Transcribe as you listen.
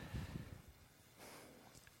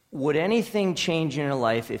Would anything change in your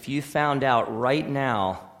life if you found out right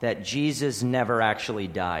now that Jesus never actually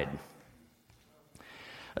died?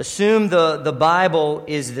 Assume the Bible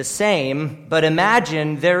is the same, but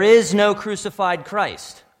imagine there is no crucified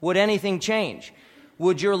Christ. Would anything change?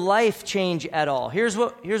 Would your life change at all? Here's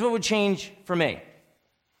what would change for me.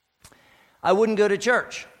 I wouldn't go to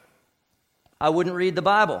church. I wouldn't read the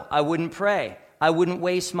Bible. I wouldn't pray. I wouldn't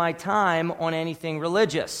waste my time on anything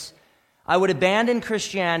religious. I would abandon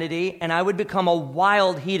Christianity and I would become a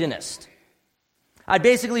wild hedonist. I'd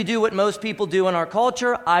basically do what most people do in our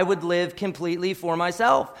culture. I would live completely for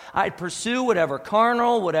myself. I'd pursue whatever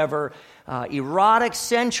carnal, whatever erotic,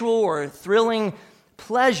 sensual, or thrilling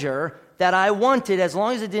pleasure that I wanted, as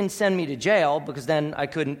long as it didn't send me to jail, because then I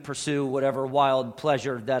couldn't pursue whatever wild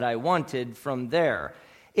pleasure that I wanted from there.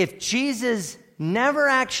 If Jesus never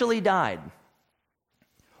actually died,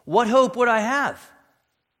 what hope would I have?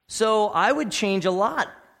 So I would change a lot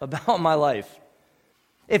about my life.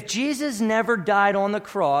 If Jesus never died on the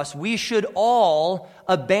cross, we should all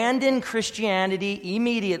abandon Christianity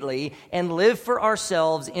immediately and live for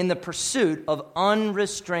ourselves in the pursuit of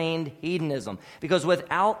unrestrained hedonism. Because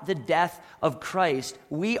without the death of Christ,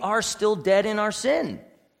 we are still dead in our sin.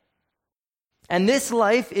 And this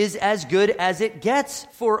life is as good as it gets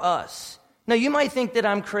for us. Now, you might think that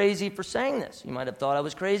I'm crazy for saying this. You might have thought I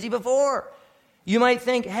was crazy before. You might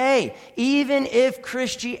think, hey, even if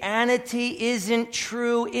Christianity isn't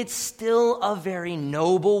true, it's still a very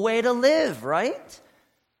noble way to live, right?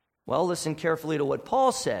 Well, listen carefully to what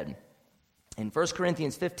Paul said in 1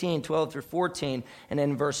 Corinthians 15, 12 through 14, and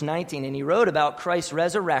then verse 19. And he wrote about Christ's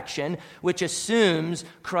resurrection, which assumes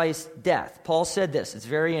Christ's death. Paul said this. It's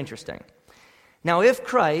very interesting. Now, if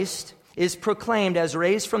Christ is proclaimed as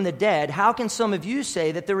raised from the dead, how can some of you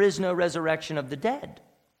say that there is no resurrection of the dead?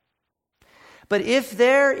 But if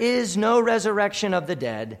there is no resurrection of the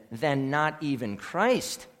dead, then not even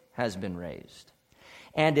Christ has been raised.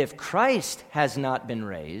 And if Christ has not been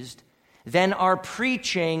raised, then our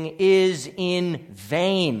preaching is in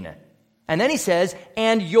vain. And then he says,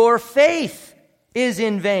 and your faith is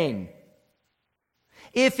in vain.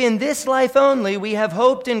 If in this life only we have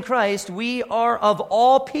hoped in Christ, we are of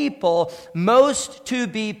all people most to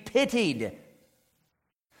be pitied.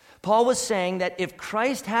 Paul was saying that if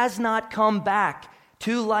Christ has not come back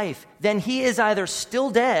to life, then he is either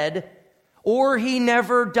still dead or he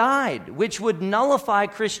never died, which would nullify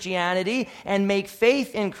Christianity and make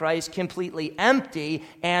faith in Christ completely empty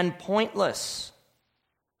and pointless.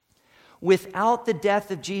 Without the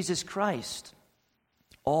death of Jesus Christ,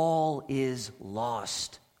 all is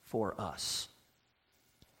lost for us.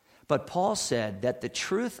 But Paul said that the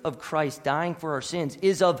truth of Christ dying for our sins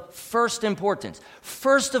is of first importance.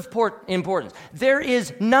 First of importance. There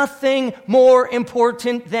is nothing more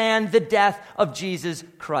important than the death of Jesus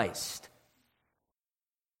Christ.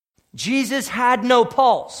 Jesus had no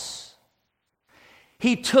pulse.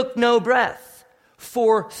 He took no breath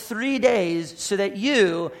for 3 days so that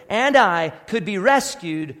you and I could be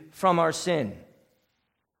rescued from our sin.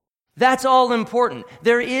 That's all important.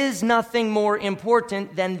 There is nothing more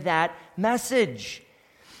important than that message.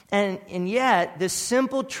 And yet, the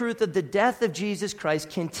simple truth of the death of Jesus Christ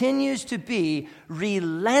continues to be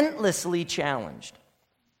relentlessly challenged,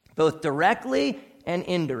 both directly and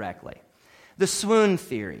indirectly. The swoon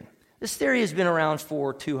theory. This theory has been around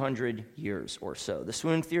for 200 years or so. The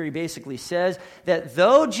swoon theory basically says that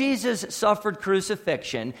though Jesus suffered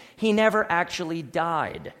crucifixion, he never actually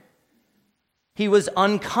died. He was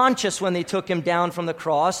unconscious when they took him down from the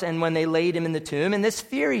cross and when they laid him in the tomb. And this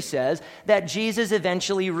theory says that Jesus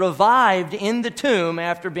eventually revived in the tomb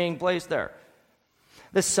after being placed there.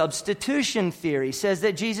 The substitution theory says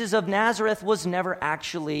that Jesus of Nazareth was never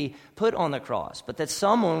actually put on the cross, but that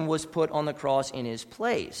someone was put on the cross in his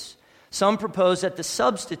place. Some propose that the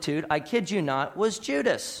substitute, I kid you not, was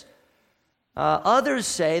Judas. Others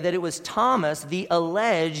say that it was Thomas, the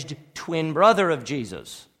alleged twin brother of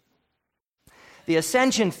Jesus. The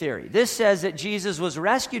ascension theory. This says that Jesus was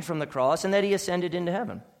rescued from the cross and that he ascended into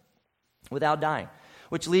heaven without dying,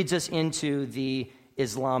 which leads us into the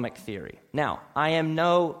Islamic theory. Now, I am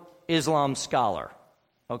no Islam scholar,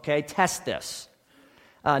 okay? Test this.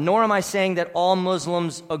 Nor am I saying that all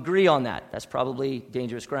Muslims agree on that. That's probably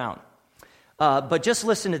dangerous ground. But just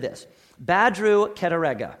listen to this. Badru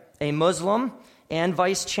Kedarega, a Muslim and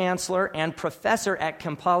vice chancellor and professor at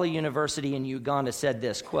Kampala University in Uganda, said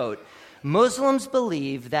this, quote, Muslims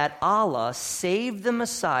believe that Allah saved the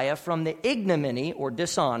Messiah from the ignominy or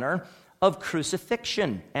dishonor of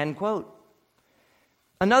crucifixion, end quote.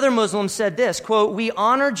 Another Muslim said this, quote, we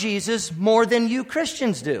honor Jesus more than you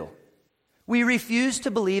Christians do. We refuse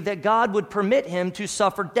to believe that God would permit him to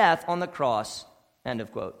suffer death on the cross." End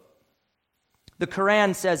of quote. The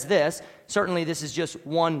Quran says this. Certainly this is just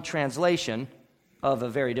one translation of a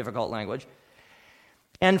very difficult language.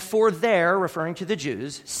 "And for there," referring to the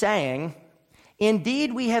Jews, "saying,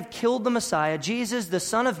 'Indeed we have killed the Messiah, Jesus, the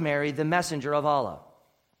son of Mary, the messenger of Allah.'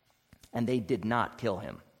 And they did not kill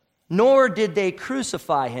him, nor did they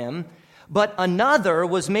crucify him, but another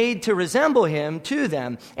was made to resemble him to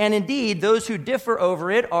them. And indeed, those who differ over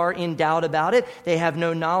it are in doubt about it. They have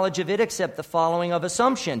no knowledge of it except the following of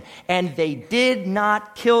assumption. And they did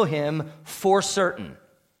not kill him for certain."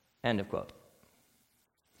 End of quote.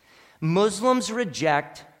 Muslims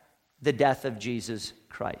reject the death of Jesus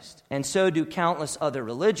Christ, and so do countless other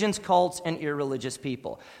religions, cults, and irreligious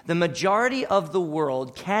people. The majority of the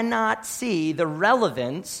world cannot see the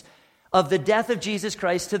relevance of the death of Jesus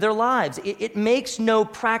Christ to their lives. It makes no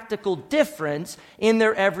practical difference in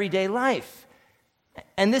their everyday life.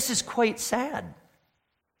 And this is quite sad.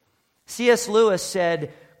 C.S. Lewis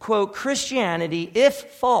said, quote, "Christianity, if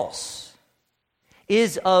false,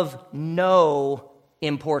 is of no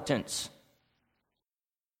importance.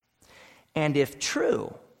 And if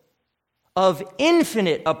true, of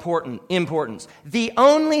infinite importance. The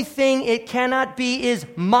only thing it cannot be is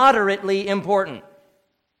moderately important."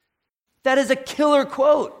 That is a killer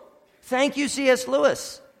quote. Thank you, C.S.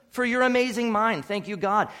 Lewis, for your amazing mind. Thank you,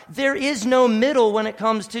 God. There is no middle when it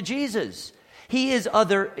comes to Jesus. He is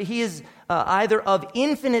either of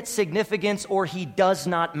infinite significance or he does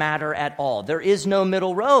not matter at all. There is no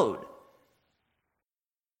middle road.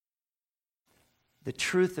 The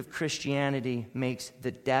truth of Christianity makes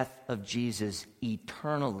the death of Jesus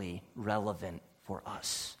eternally relevant for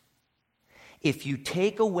us. If you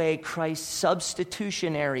take away Christ's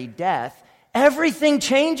substitutionary death, everything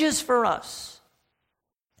changes for us.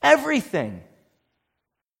 Everything.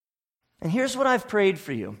 And here's what I've prayed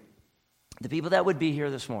for you. The people that would be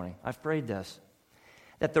here this morning, I've prayed this,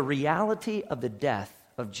 that the reality of the death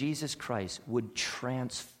of Jesus Christ would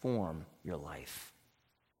transform your life.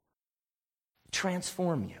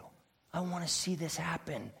 Transform you. I want to see this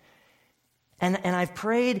happen. And I've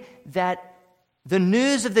prayed that the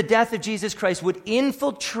news of the death of Jesus Christ would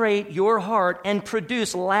infiltrate your heart and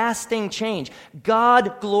produce lasting change,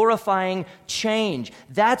 God-glorifying change.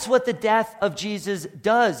 That's what the death of Jesus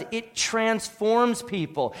does. It transforms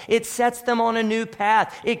people. It sets them on a new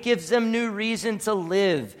path. It gives them new reason to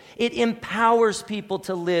live. It empowers people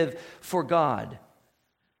to live for God.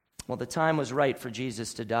 Well, the time was right for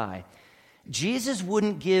Jesus to die. Jesus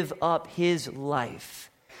wouldn't give up his life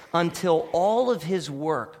until all of his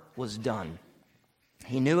work was done.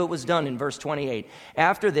 He knew it was done in verse 28.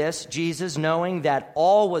 After this, Jesus, knowing that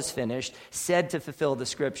all was finished, said to fulfill the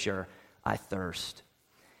scripture, "I thirst."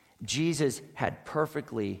 Jesus had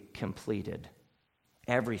perfectly completed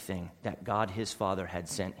everything that God his Father had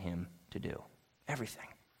sent him to do. Everything.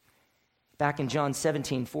 Back in John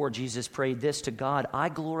 17:4, Jesus prayed this to God, "I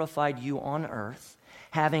glorified you on earth,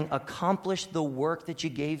 having accomplished the work that you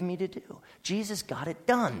gave me to do." Jesus got it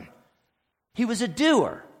done. He was a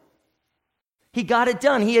doer. He got it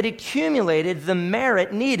done. He had accumulated the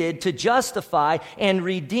merit needed to justify and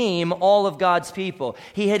redeem all of God's people.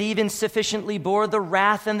 He had even sufficiently bore the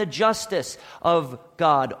wrath and the justice of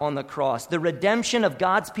God on the cross. The redemption of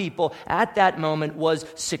God's people at that moment was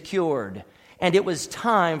secured. And it was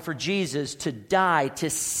time for Jesus to die to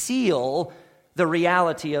seal the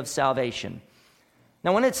reality of salvation.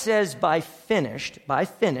 Now, when it says by finished,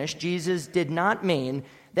 Jesus did not mean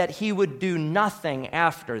that he would do nothing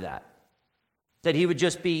after that. That he would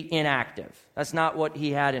just be inactive. That's not what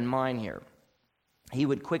he had in mind here. He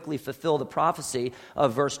would quickly fulfill the prophecy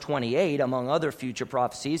of verse 28. Among other future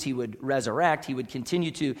prophecies, he would resurrect. He would continue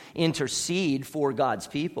to intercede for God's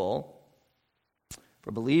people,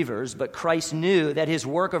 for believers. But Christ knew that his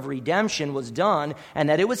work of redemption was done and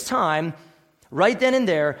that it was time, right then and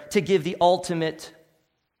there, to give the ultimate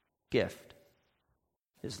gift,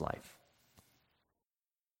 his life.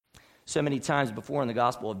 So many times before in the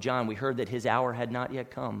Gospel of John, we heard that his hour had not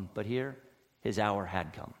yet come, but here, his hour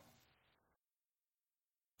had come.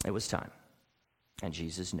 It was time, and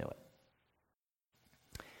Jesus knew it.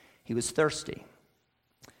 He was thirsty.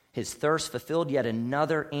 His thirst fulfilled yet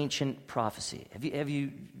another ancient prophecy. Have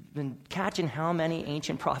you been catching how many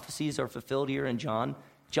ancient prophecies are fulfilled here in John?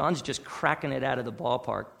 John's just cracking it out of the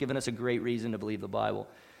ballpark, giving us a great reason to believe the Bible.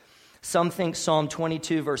 Some think Psalm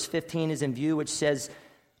 22, verse 15 is in view, which says,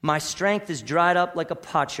 "My strength is dried up like a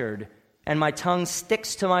potsherd, and my tongue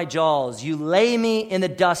sticks to my jaws. You lay me in the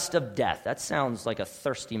dust of death." That sounds like a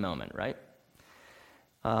thirsty moment, right?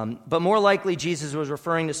 But more likely, Jesus was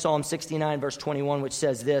referring to Psalm 69, verse 21, which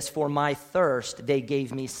says this, "For my thirst, they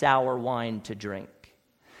gave me sour wine to drink."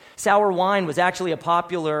 Sour wine was actually a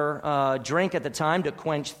popular drink at the time to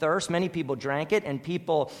quench thirst. Many people drank it, and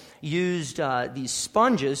people used these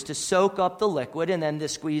sponges to soak up the liquid and then to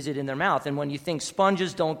squeeze it in their mouth. And when you think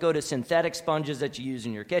sponges, don't go to synthetic sponges that you use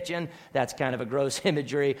in your kitchen. That's kind of a gross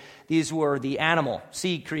imagery. These were the animal,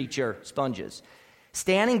 sea creature sponges.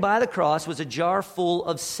 Standing by the cross was a jar full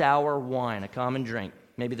of sour wine, a common drink.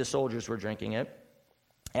 Maybe the soldiers were drinking it.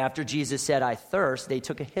 After Jesus said, "I thirst," they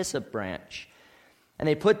took a hyssop branch, and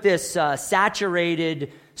they put this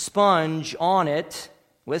saturated sponge on it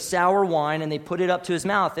with sour wine, and they put it up to his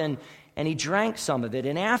mouth, and he drank some of it.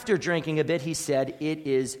 And after drinking a bit, he said, "It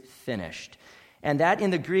is finished." And that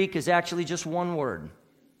in the Greek is actually just one word.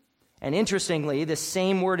 And interestingly, the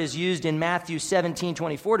same word is used in Matthew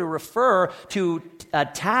 17:24 to refer to a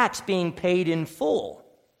tax being paid in full.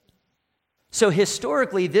 So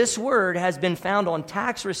historically, this word has been found on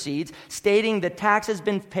tax receipts stating the tax has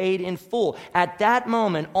been paid in full. At that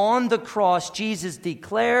moment, on the cross, Jesus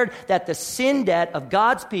declared that the sin debt of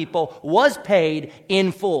God's people was paid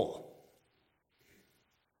in full.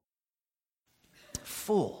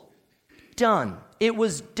 Full. Done. It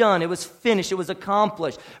was done. It was finished. It was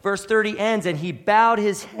accomplished. Verse 30 ends, "And he bowed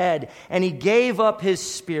his head, and he gave up his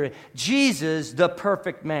spirit." Jesus, the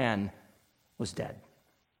perfect man, was dead.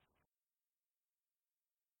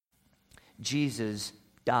 Jesus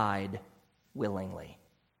died willingly.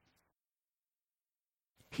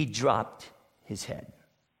 He dropped his head.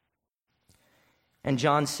 And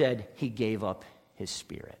John said he gave up his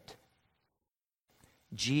spirit.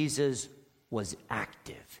 Jesus was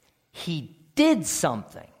active. He did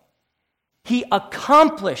something. He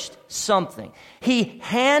accomplished something. He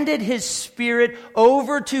handed his spirit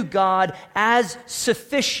over to God as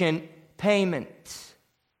sufficient payment.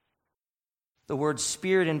 The word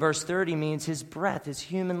spirit in verse 30 means his breath, his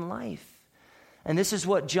human life. And this is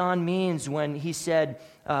what John means when he said,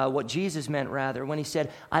 what Jesus meant rather, when he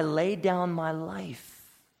said, "I lay down my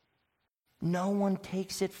life. No one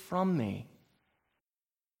takes it from me,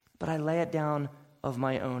 but I lay it down of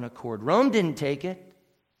my own accord." Rome didn't take it.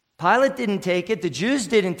 Pilate didn't take it. The Jews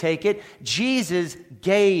didn't take it. Jesus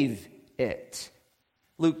gave it.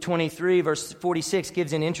 Luke 23, verse 46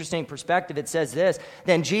 gives an interesting perspective. It says this,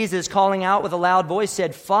 "Then Jesus, calling out with a loud voice,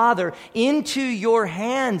 said, 'Father, into your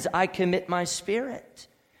hands I commit my spirit.'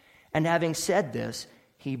 And having said this,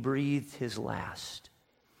 he breathed his last."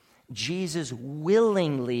 Jesus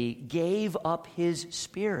willingly gave up his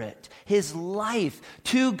spirit, his life,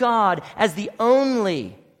 to God as the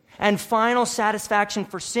only and final satisfaction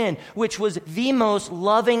for sin, which was the most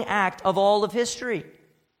loving act of all of history.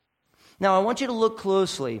 Now, I want you to look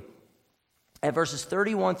closely at verses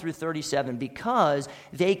 31 through 37 because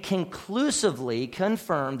they conclusively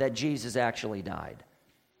confirm that Jesus actually died.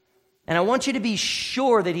 And I want you to be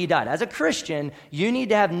sure that he died. As a Christian, you need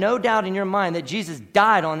to have no doubt in your mind that Jesus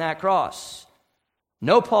died on that cross.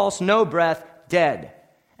 No pulse, no breath, dead.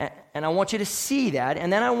 And I want you to see that,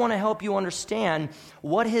 and then I want to help you understand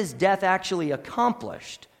what his death actually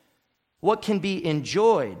accomplished, what can be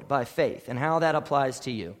enjoyed by faith, and how that applies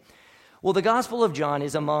to you. Well, the Gospel of John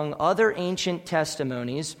is among other ancient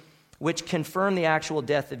testimonies which confirm the actual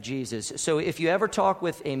death of Jesus. So if you ever talk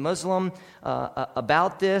with a Muslim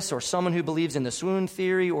about this, or someone who believes in the swoon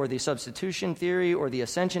theory, or the substitution theory, or the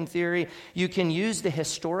ascension theory, you can use the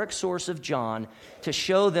historic source of John to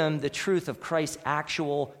show them the truth of Christ's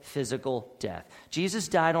actual physical death. Jesus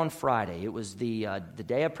died on Friday. It was the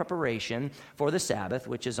day of preparation for the Sabbath,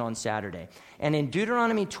 which is on Saturday. And in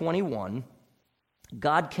Deuteronomy 21,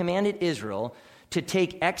 God commanded Israel to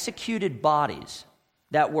take executed bodies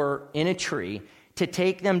that were in a tree, to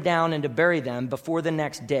take them down and to bury them before the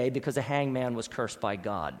next day because a hangman was cursed by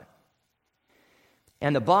God.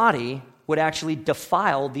 And the body would actually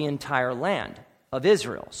defile the entire land of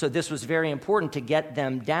Israel. So this was very important to get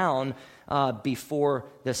them down before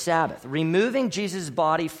the Sabbath. Removing Jesus'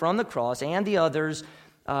 body from the cross and the others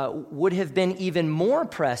would have been even more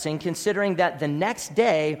pressing, considering that the next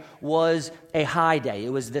day was a high day. It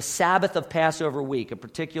was the Sabbath of Passover week, a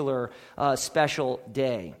particular special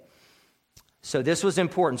day. So this was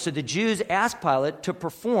important. So the Jews asked Pilate to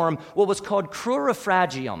perform what was called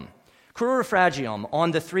crurifragium. Crurifragium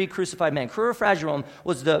on the three crucified men. Crurifragium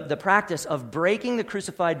was the practice of breaking the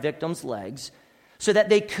crucified victims' legs so that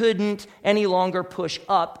they couldn't any longer push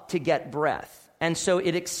up to get breath. And so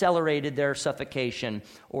it accelerated their suffocation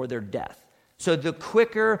or their death. So the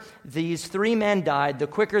quicker these three men died, the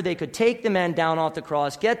quicker they could take the men down off the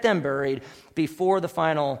cross, get them buried before the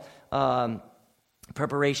final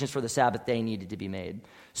Preparations for the Sabbath day needed to be made.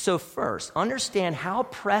 So first, understand how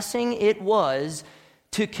pressing it was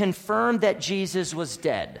to confirm that Jesus was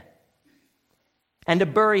dead and to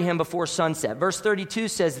bury him before sunset. Verse 32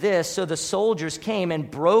 says this, "So the soldiers came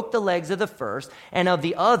and broke the legs of the first and of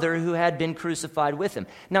the other who had been crucified with him."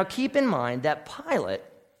 Now keep in mind that Pilate,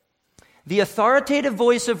 the authoritative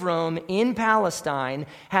voice of Rome in Palestine,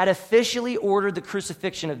 had officially ordered the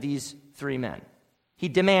crucifixion of these three men. He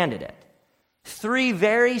demanded it. Three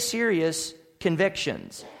very serious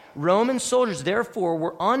convictions. Roman soldiers, therefore,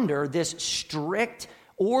 were under this strict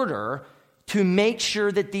order to make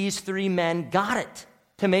sure that these three men got it,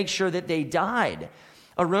 to make sure that they died.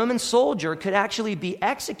 A Roman soldier could actually be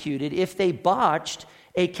executed if they botched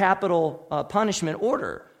a capital punishment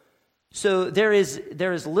order. So there is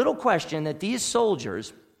little question that these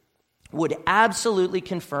soldiers would absolutely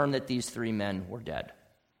confirm that these three men were dead.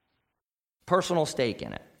 Personal stake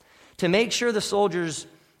in it. To make sure the soldiers,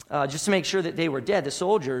 just to make sure that they were dead, the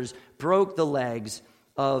soldiers broke the legs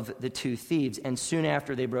of the two thieves, and soon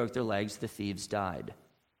after they broke their legs, the thieves died.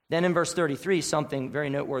 Then in verse 33, something very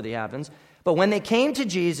noteworthy happens. "But when they came to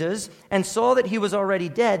Jesus and saw that he was already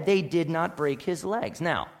dead, they did not break his legs."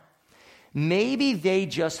 Now, maybe they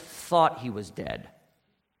just thought he was dead.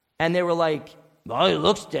 And they were like, "Well, he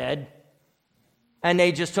looks dead." And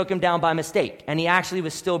they just took him down by mistake. And he actually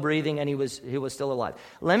was still breathing and he was still alive.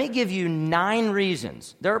 Let me give you 9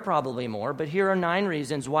 reasons. There are probably more, but here are 9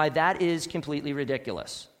 reasons why that is completely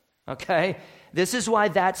ridiculous. Okay? This is why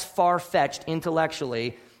that's far-fetched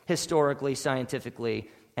intellectually, historically,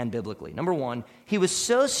 scientifically, and biblically. Number 1, he was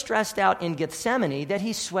so stressed out in Gethsemane that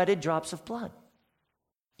he sweated drops of blood.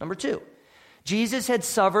 Number 2, Jesus had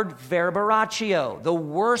suffered verbaratio, the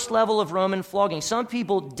worst level of Roman flogging. Some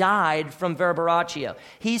people died from verbaratio.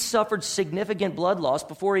 He suffered significant blood loss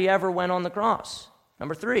before he ever went on the cross.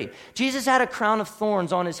 Number 3, Jesus had a crown of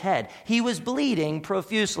thorns on his head. He was bleeding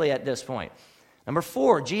profusely at this point. Number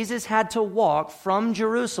 4, Jesus had to walk from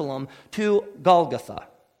Jerusalem to Golgotha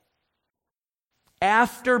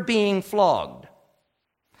after being flogged.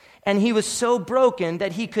 And he was so broken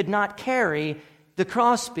that he could not carry the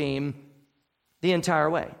crossbeam the entire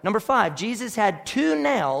way. Number 5, Jesus had 2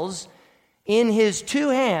 nails in his 2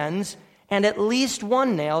 hands and at least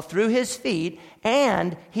 1 nail through his feet,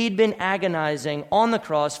 and he'd been agonizing on the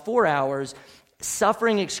cross 4 hours,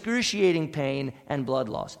 suffering excruciating pain and blood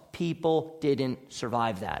loss. People didn't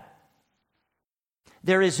survive that.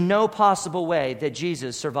 There is no possible way that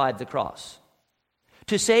Jesus survived the cross.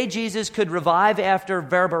 To say Jesus could revive after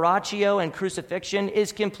verbaratio and crucifixion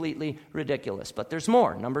is completely ridiculous. But there's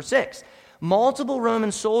more. Number 6, multiple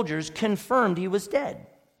Roman soldiers confirmed he was dead.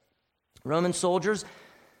 Roman soldiers,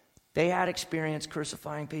 they had experience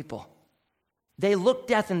crucifying people. They looked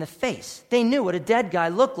death in the face. They knew what a dead guy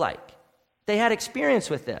looked like. They had experience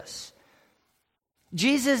with this.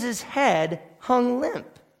 Jesus' head hung limp.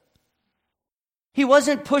 He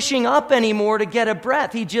wasn't pushing up anymore to get a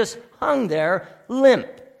breath. He just hung there limp.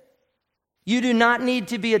 You do not need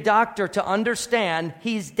to be a doctor to understand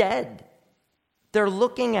he's dead. They're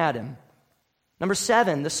looking at him. Number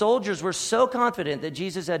 7, the soldiers were so confident that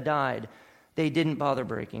Jesus had died, they didn't bother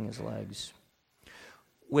breaking his legs,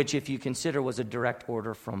 which, if you consider, was a direct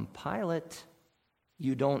order from Pilate.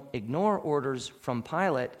 You don't ignore orders from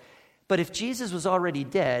Pilate. But if Jesus was already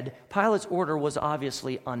dead, Pilate's order was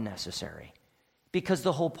obviously unnecessary, because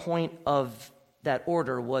the whole point of that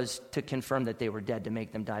order was to confirm that they were dead, to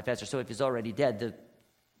make them die faster. So if he's already dead,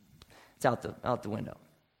 it's out the window.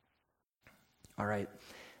 All right.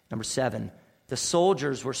 Number 7, the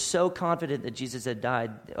soldiers were so confident that Jesus had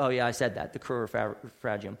died. Oh yeah, I said that, the crura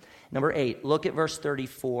fragium. Number 8, look at verse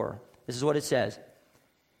 34. This is what it says.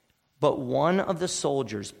 "But one of the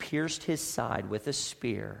soldiers pierced his side with a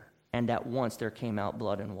spear, and at once there came out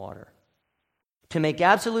blood and water. To make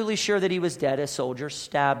absolutely sure that he was dead, a soldier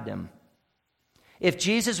stabbed him." If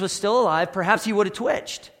Jesus was still alive, perhaps he would have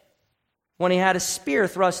twitched when he had a spear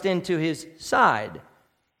thrust into his side.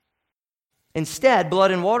 Instead,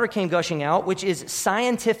 blood and water came gushing out, which is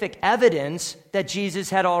scientific evidence that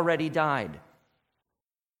Jesus had already died.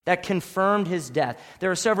 That confirmed his death.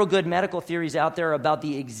 There are several good medical theories out there about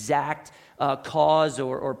the exact cause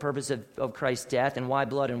or purpose of Christ's death and why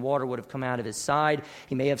blood and water would have come out of his side.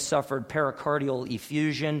 He may have suffered pericardial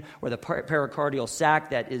effusion, where the pericardial sac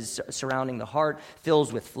that is surrounding the heart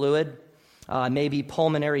fills with fluid. Maybe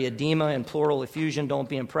pulmonary edema and pleural effusion. Don't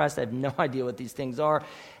be impressed. I have no idea what these things are.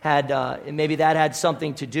 Maybe that had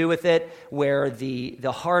something to do with it, where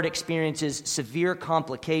the heart experiences severe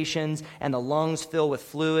complications and the lungs fill with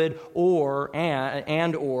fluid, or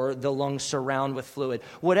the lungs surround with fluid.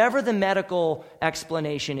 Whatever the medical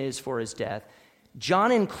explanation is for his death,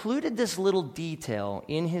 John included this little detail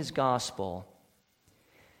in his gospel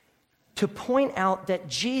to point out that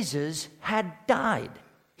Jesus had died.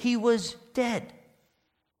 He was dead.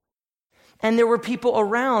 And there were people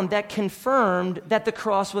around that confirmed that the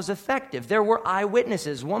cross was effective. There were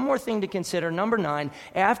eyewitnesses. One more thing to consider, number 9,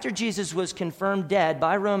 after Jesus was confirmed dead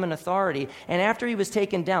by Roman authority, and after he was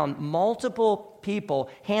taken down, multiple people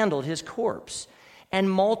handled his corpse. And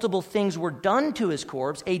multiple things were done to his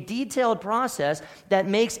corpse, a detailed process that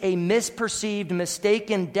makes a misperceived,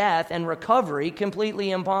 mistaken death and recovery completely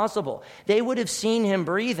impossible. They would have seen him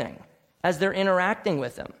breathing as they're interacting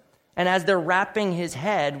with him, and as they're wrapping his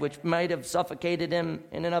head, which might have suffocated him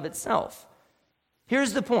in and of itself.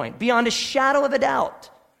 Here's the point. Beyond a shadow of a doubt,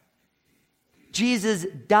 Jesus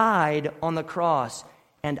died on the cross,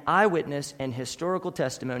 and eyewitness and historical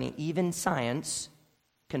testimony, even science,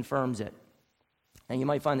 confirms it. And you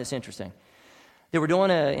might find this interesting. They were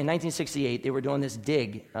doing, in 1968, they were doing this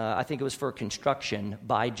dig, I think it was for construction,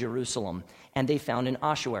 by Jerusalem, and they found an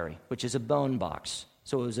ossuary, which is a bone box.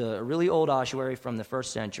 So it was a really old ossuary from the 1st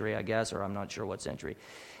century, I guess, or I'm not sure what century.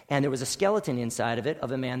 And there was a skeleton inside of it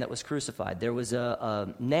of a man that was crucified. There was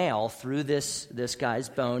a nail through this guy's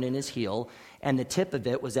bone in his heel, and the tip of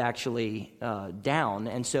it was actually down,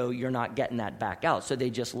 and so you're not getting that back out. So they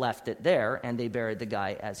just left it there, and they buried the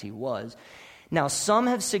guy as he was. Now, some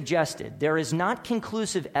have suggested, there is not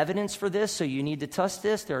conclusive evidence for this, so you need to test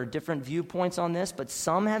this. There are different viewpoints on this, but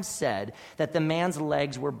some have said that the man's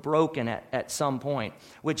legs were broken at some point,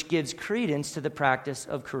 which gives credence to the practice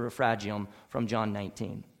of cura fragium from John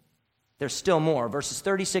 19. There's still more. Verses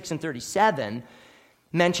 36 and 37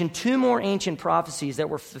 mention 2 more ancient prophecies that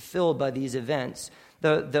were fulfilled by these events.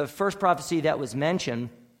 The first prophecy that was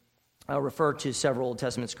mentioned referred to several Old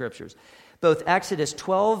Testament scriptures. Both Exodus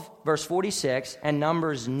 12, verse 46, and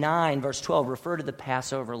Numbers 9, verse 12, refer to the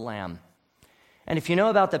Passover lamb. And if you know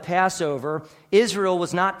about the Passover, Israel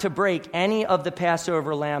was not to break any of the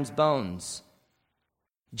Passover lamb's bones.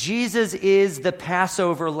 Jesus is the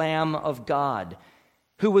Passover lamb of God,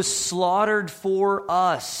 who was slaughtered for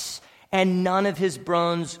us, and none of his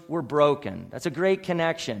bones were broken. That's a great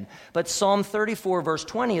connection. But Psalm 34, verse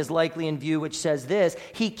 20 is likely in view, which says this: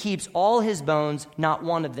 he keeps all his bones, not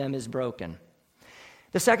one of them is broken.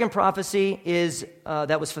 The second prophecy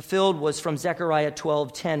that was fulfilled was from Zechariah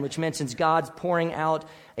 12:10, which mentions God's pouring out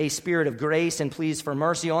a spirit of grace and pleas for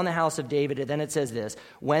mercy on the house of David. And then it says this: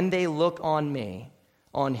 when they look on me,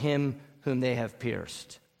 on him whom they have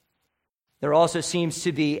pierced. There also seems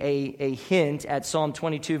to be a hint at Psalm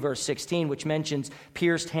 22, verse 16, which mentions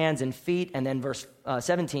pierced hands and feet, and then verse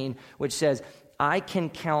 17, which says, I can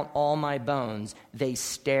count all my bones. They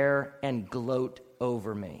stare and gloat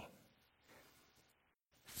over me.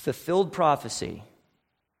 Fulfilled prophecy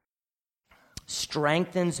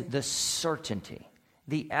strengthens the certainty,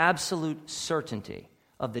 the absolute certainty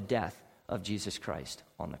of the death of Jesus Christ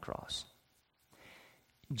on the cross.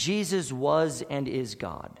 Jesus was and is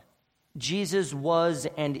God. Jesus was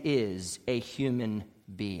and is a human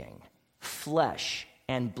being, flesh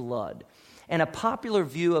and blood. And a popular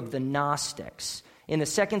view of the Gnostics in the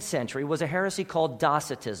 2nd century was a heresy called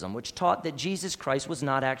Docetism, which taught that Jesus Christ was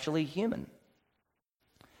not actually human,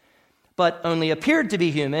 but only appeared to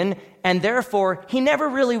be human, and therefore he never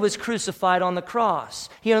really was crucified on the cross.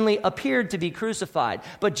 He only appeared to be crucified.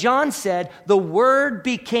 But John said, the Word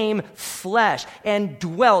became flesh and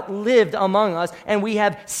lived among us, and we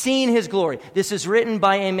have seen his glory. This is written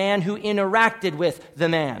by a man who interacted with the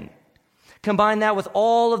man. Combine that with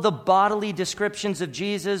all of the bodily descriptions of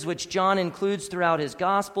Jesus, which John includes throughout his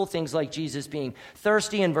gospel, things like Jesus being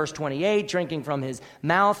thirsty in verse 28, drinking from his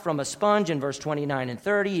mouth from a sponge in verse 29 and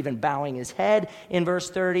 30, even bowing his head in verse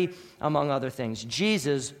 30, among other things.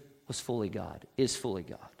 Jesus was fully God, is fully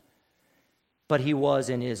God. But he was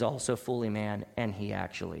and is also fully man, and he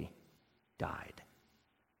actually died.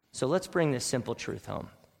 So let's bring this simple truth home.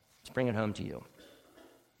 Let's bring it home to you.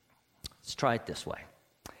 Let's try it this way.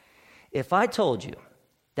 If I told you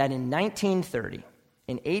that in 1930,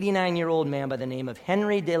 an 89-year-old man by the name of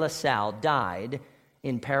Henry de La Salle died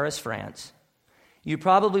in Paris, France, you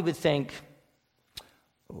probably would think,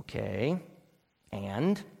 okay,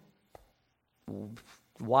 and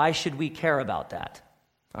why should we care about that?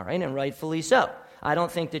 All right, and rightfully so. I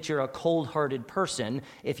don't think that you're a cold-hearted person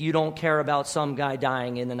if you don't care about some guy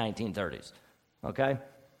dying in the 1930s, okay?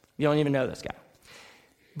 You don't even know this guy.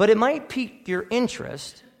 But it might pique your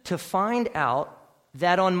interest to find out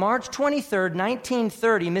that on March 23rd,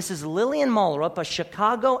 1930, Mrs. Lillian Mullerup, a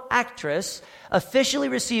Chicago actress, officially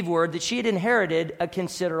received word that she had inherited a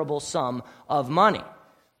considerable sum of money,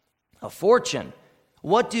 a fortune,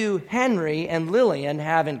 What do Henry and Lillian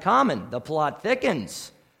have in common? The plot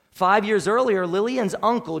thickens. 5 years earlier, Lillian's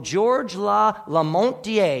uncle, George La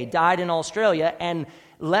Lamontier, died in Australia and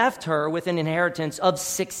left her with an inheritance of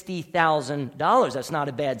 $60,000. That's not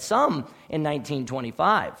a bad sum in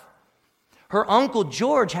 1925. Her uncle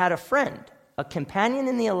George had a friend, a companion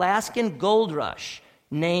in the Alaskan gold rush,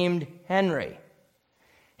 named Henry.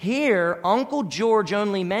 Here, Uncle George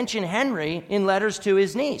only mentioned Henry in letters to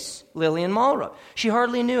his niece, Lillian Mulrup. She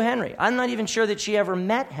hardly knew Henry. I'm not even sure that she ever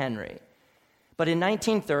met Henry. But in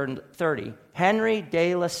 1930, Henry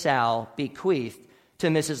de La Salle bequeathed to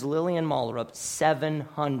Mrs. Lillian Mulrup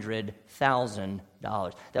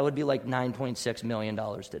 $700,000. That would be like $9.6 million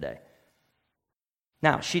today.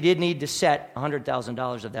 Now, she did need to set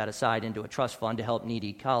 $100,000 of that aside into a trust fund to help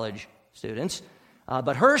needy college students,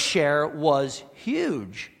 but her share was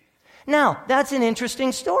huge. Now, that's an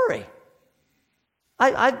interesting story.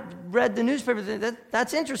 I read the newspaper.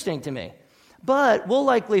 That's interesting to me. But we'll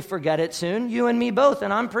likely forget it soon, you and me both,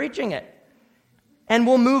 and I'm preaching it. And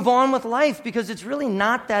we'll move on with life because it's really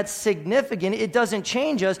not that significant. It doesn't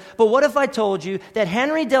change us. But what if I told you that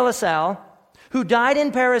Henry de La Salle, who died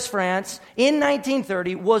in Paris, France in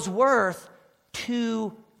 1930, was worth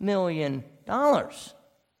 $2 million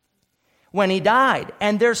when he died?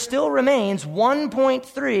 And there still remains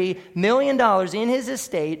 $1.3 million in his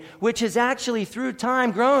estate, which has actually, through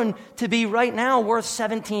time, grown to be right now worth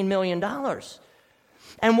 $17 million.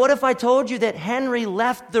 And what if I told you that Henry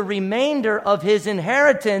left the remainder of his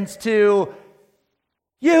inheritance to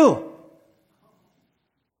you?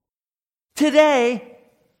 Today,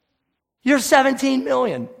 you're $17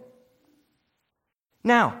 million.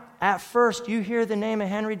 Now, at first, you hear the name of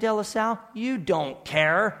Henry de La Salle, you don't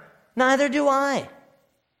care. Neither do I.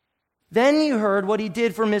 Then you heard what he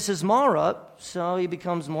did for Mrs. Mulrup, so he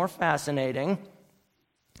becomes more fascinating.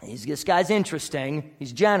 This guy's interesting.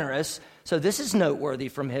 He's generous. So this is noteworthy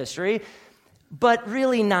from history, but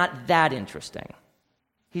really not that interesting.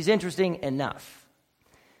 He's interesting enough.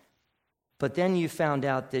 But then you found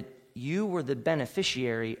out that you were the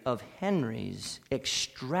beneficiary of Henry's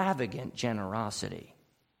extravagant generosity.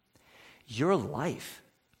 Your life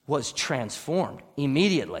was transformed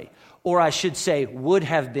immediately. Or I should say, would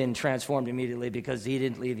have been transformed immediately because he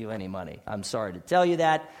didn't leave you any money. I'm sorry to tell you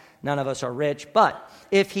that. None of us are rich. But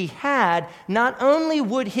if he had, not only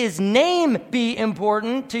would his name be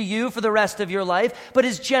important to you for the rest of your life, but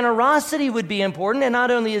his generosity would be important. And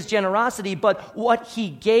not only his generosity, but what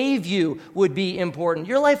he gave you would be important.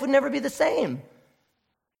 Your life would never be the same.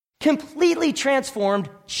 Completely transformed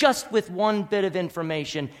just with one bit of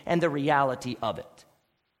information and the reality of it.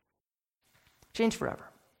 Changed forever.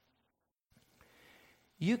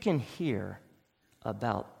 You can hear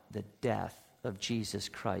about the death of Jesus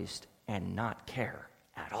Christ and not care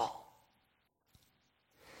at all.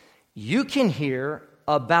 You can hear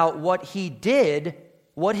about what he did,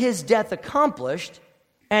 what his death accomplished,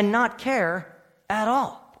 and not care at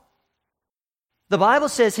all. The Bible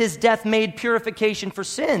says his death made purification for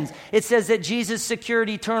sins. It says that Jesus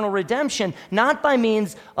secured eternal redemption, not by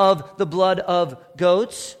means of the blood of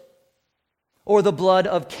goats or the blood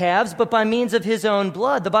of calves, but by means of his own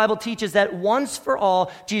blood. The Bible teaches that once for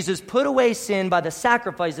all, Jesus put away sin by the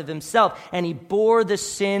sacrifice of himself, and he bore the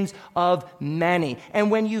sins of many.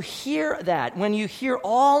 And when you hear that, when you hear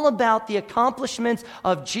all about the accomplishments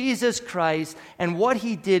of Jesus Christ and what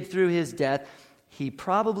he did through his death, he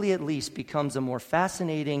probably at least becomes a more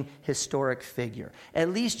fascinating historic figure. At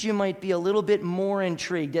least you might be a little bit more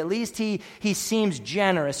intrigued. At least he seems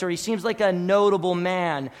generous, or he seems like a notable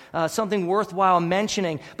man, something worthwhile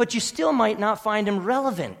mentioning. But you still might not find him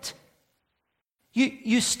relevant.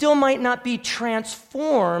 You still might not be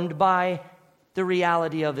transformed by the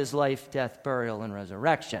reality of his life, death, burial, and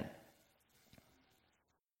resurrection.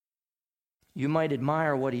 You might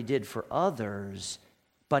admire what he did for others,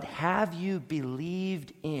 but have you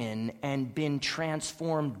believed in and been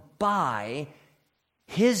transformed by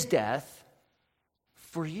his death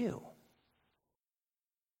for you?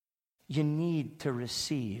 You need to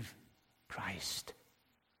receive Christ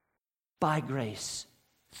by grace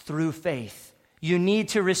through faith. You need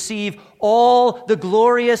to receive all the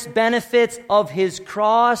glorious benefits of his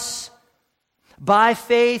cross by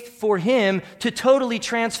faith for him to totally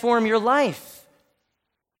transform your life.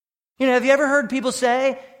 You know, have you ever heard people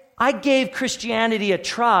say, I gave Christianity a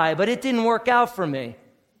try, but it didn't work out for me?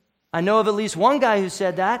 I know of at least one guy who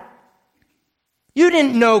said that. You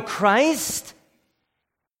didn't know Christ.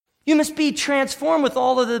 You must be transformed with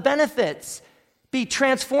all of the benefits. Be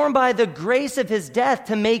transformed by the grace of his death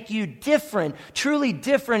to make you different, truly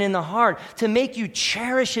different in the heart, to make you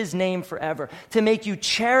cherish his name forever, to make you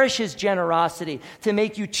cherish his generosity, to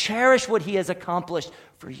make you cherish what he has accomplished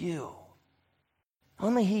for you.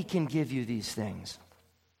 Only he can give you these things.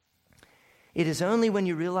 It is only when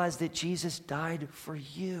you realize that Jesus died for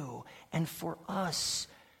you and for us,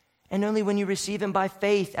 and only when you receive him by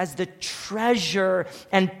faith as the treasure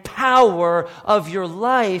and power of your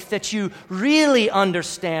life that you really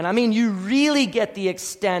understand. I mean, you really get the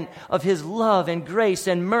extent of his love and grace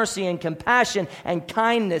and mercy and compassion and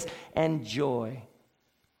kindness and joy.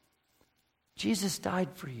 Jesus died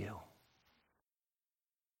for you.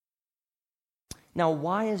 Now,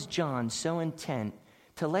 why is John so intent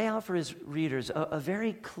to lay out for his readers a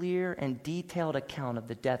very clear and detailed account of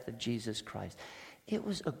the death of Jesus Christ? It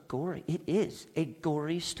is a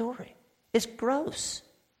gory story. It's gross.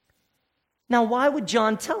 Now, why would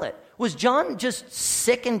John tell it? Was John just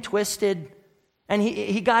sick and twisted and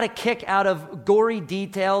he got a kick out of gory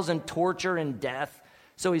details and torture and death,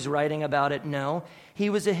 so he's writing about it? No. He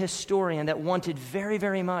was a historian that wanted very,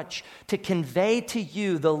 very much to convey to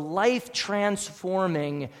you the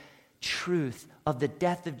life-transforming truth of the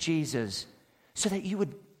death of Jesus so that you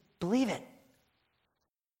would believe it.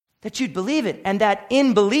 That you'd believe it, and that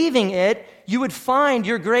in believing it, you would find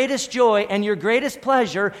your greatest joy and your greatest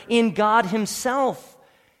pleasure in God himself.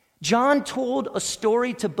 John told a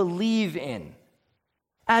story to believe in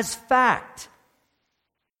as fact.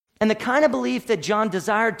 And the kind of belief that John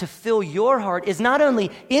desired to fill your heart is not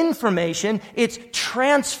only information, it's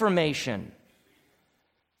transformation.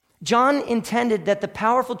 John intended that the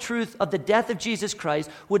powerful truth of the death of Jesus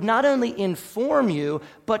Christ would not only inform you,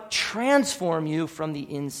 but transform you from the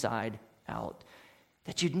inside out.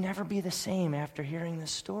 That you'd never be the same after hearing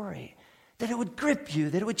this story. That it would grip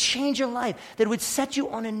you, that it would change your life, that it would set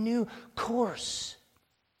you on a new course.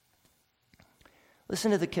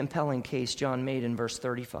 Listen to the compelling case John made in verse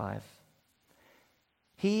 35.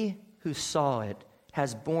 He who saw it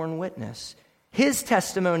has borne witness. His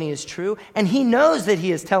testimony is true, and he knows that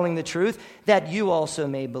he is telling the truth, that you also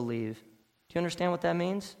may believe. Do you understand what that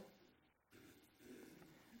means?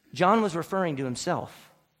 John was referring to himself.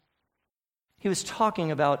 He was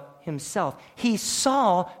talking about himself. He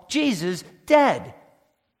saw Jesus dead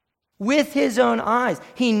with his own eyes.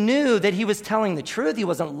 He knew that he was telling the truth. He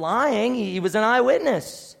wasn't lying. He was an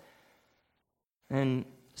eyewitness. And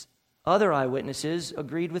other eyewitnesses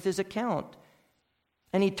agreed with his account.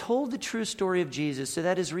 And he told the true story of Jesus so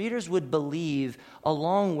that his readers would believe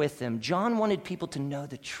along with him. John wanted people to know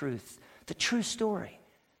the truth, the true story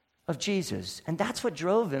of Jesus. And that's what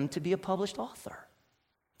drove him to be a published author.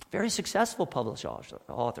 Very successful published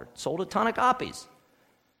author. Sold a ton of copies.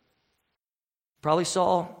 Probably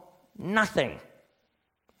saw nothing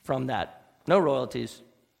from that. No royalties.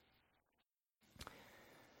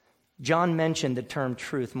 John mentioned the term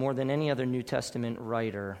truth more than any other New Testament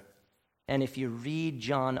writer. And if you read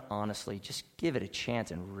John honestly, just give it a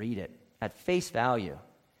chance and read it at face value,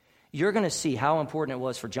 you're going to see how important it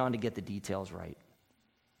was for John to get the details right.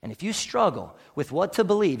 And if you struggle with what to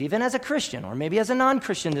believe, even as a Christian or maybe as a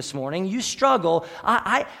non-Christian this morning, you struggle,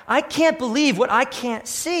 I can't believe what I can't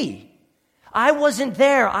see. I wasn't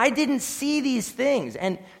there. I didn't see these things.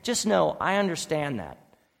 And just know, I understand that.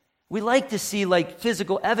 We like to see like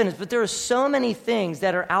physical evidence, but there are so many things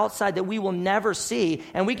that are outside that we will never see,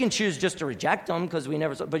 and we can choose just to reject them because we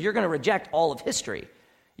never saw, but you're going to reject all of history.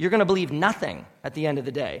 You're going to believe nothing at the end of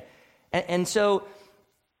the day. And so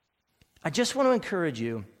I just want to encourage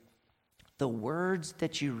you, the words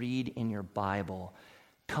that you read in your Bible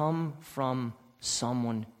come from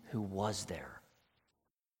someone who was there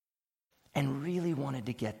and really wanted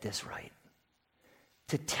to get this right,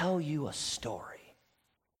 to tell you a story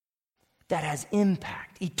that has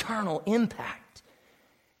impact, eternal impact.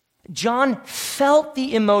 John felt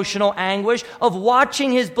the emotional anguish of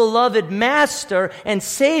watching his beloved Master and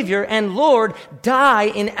Savior and Lord die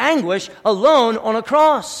in anguish alone on a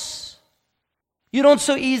cross. You don't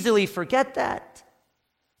so easily forget that.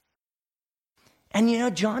 And you know,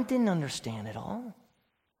 John didn't understand it all.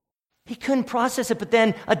 He couldn't process it, but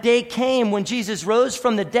then a day came when Jesus rose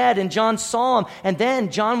from the dead and John saw him, and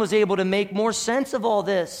then John was able to make more sense of all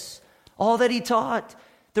this. All that he taught,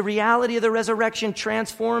 the reality of the resurrection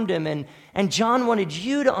transformed him. And John wanted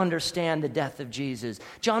you to understand the death of Jesus.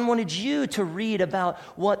 John wanted you to read about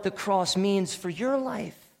what the cross means for your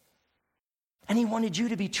life. And he wanted you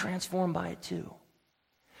to be transformed by it too.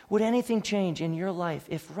 Would anything change in your life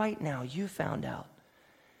if right now you found out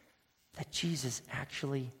that Jesus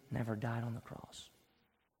actually never died on the cross?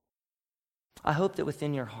 I hope that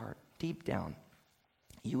within your heart, deep down,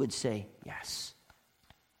 you would say, yes,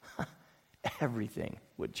 everything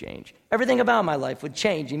would change. Everything about my life would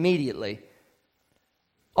change immediately.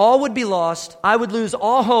 All would be lost. I would lose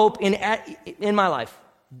all hope in my life.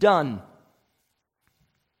 Done.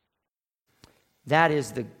 That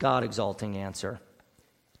is the God-exalting answer.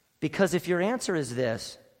 Because if your answer is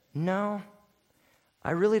this, no,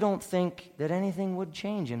 I really don't think that anything would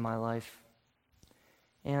change in my life,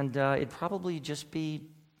 and it'd probably just be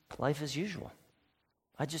life as usual,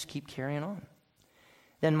 I just keep carrying on,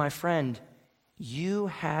 then, my friend, you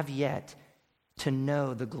have yet to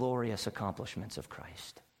know the glorious accomplishments of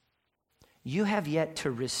Christ. You have yet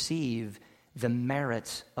to receive the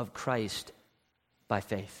merits of Christ by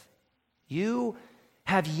faith. You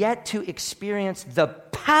have yet to experience the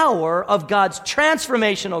power of God's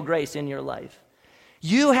transformational grace in your life.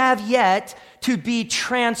 You have yet to be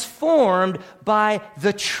transformed by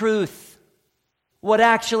the truth. What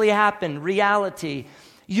actually happened, reality.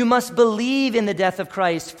 You must believe in the death of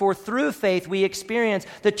Christ, for through faith we experience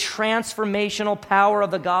the transformational power of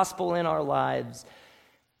the gospel in our lives.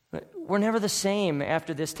 We're never the same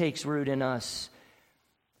after this takes root in us.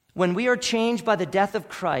 When we are changed by the death of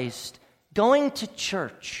Christ, going to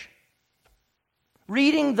church,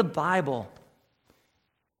 reading the Bible,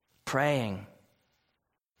 praying,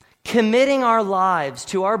 committing our lives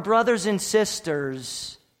to our brothers and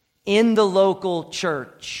sisters in the local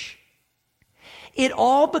church, it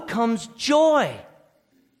all becomes joy.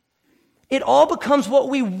 It all becomes what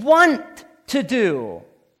we want to do.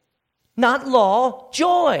 Not law,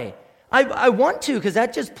 joy. I want to, because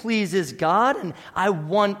that just pleases God, and I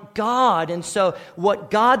want God. And so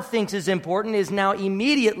what God thinks is important is now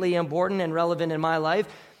immediately important and relevant in my life,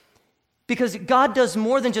 because God does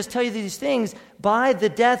more than just tell you these things. By the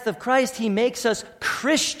death of Christ, He makes us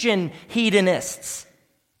Christian hedonists,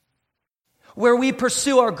 where we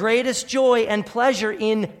pursue our greatest joy and pleasure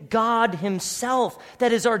in God Himself.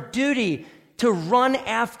 That is our duty, to run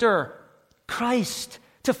after Christ,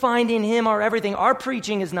 to find in Him our everything. Our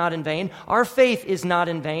preaching is not in vain. Our faith is not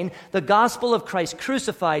in vain. The gospel of Christ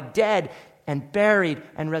crucified, dead, and buried,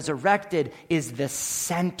 and resurrected is the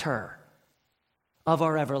center of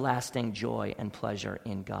our everlasting joy and pleasure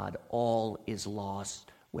in God. All is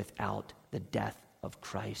lost without the death of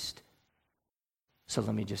Christ. So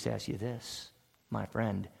let me just ask you this, my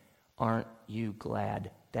friend. Aren't you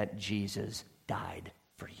glad that Jesus died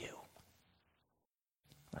for you?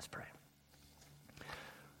 Let's pray.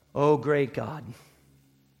 Oh, great God,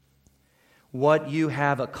 what you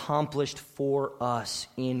have accomplished for us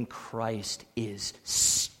in Christ is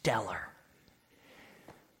stellar.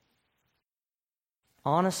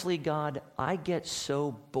 Honestly, God, I get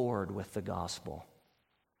so bored with the gospel.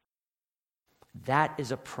 That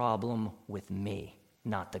is a problem with me,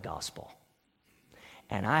 not the gospel.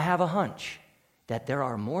 And I have a hunch that there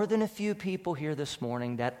are more than a few people here this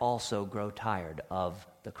morning that also grow tired of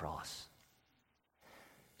the cross.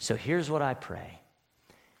 So here's what I pray: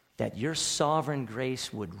 that your sovereign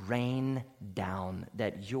grace would rain down,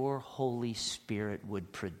 that your Holy Spirit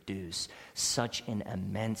would produce such an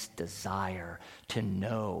immense desire to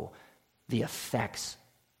know the effects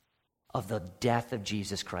of the death of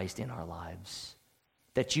Jesus Christ in our lives,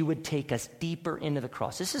 that you would take us deeper into the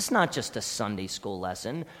cross. This is not just a Sunday school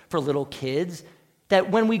lesson for little kids, that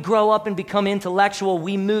when we grow up and become intellectual,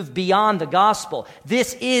 we move beyond the gospel.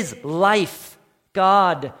 This is life.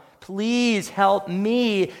 God, please help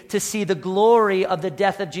me to see the glory of the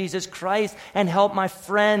death of Jesus Christ, and help my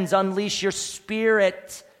friends unleash your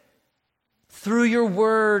Spirit through your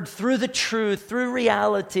word, through the truth, through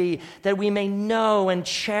reality, that we may know and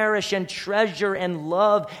cherish and treasure and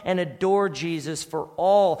love and adore Jesus for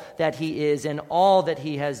all that He is and all that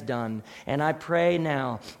He has done. And I pray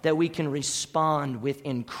now that we can respond with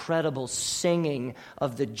incredible singing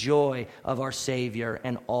of the joy of our Savior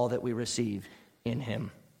and all that we receive in Him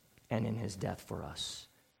and in His death for us.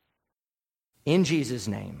 In Jesus'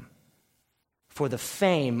 name, for the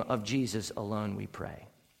fame of Jesus alone we pray.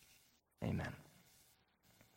 Amen.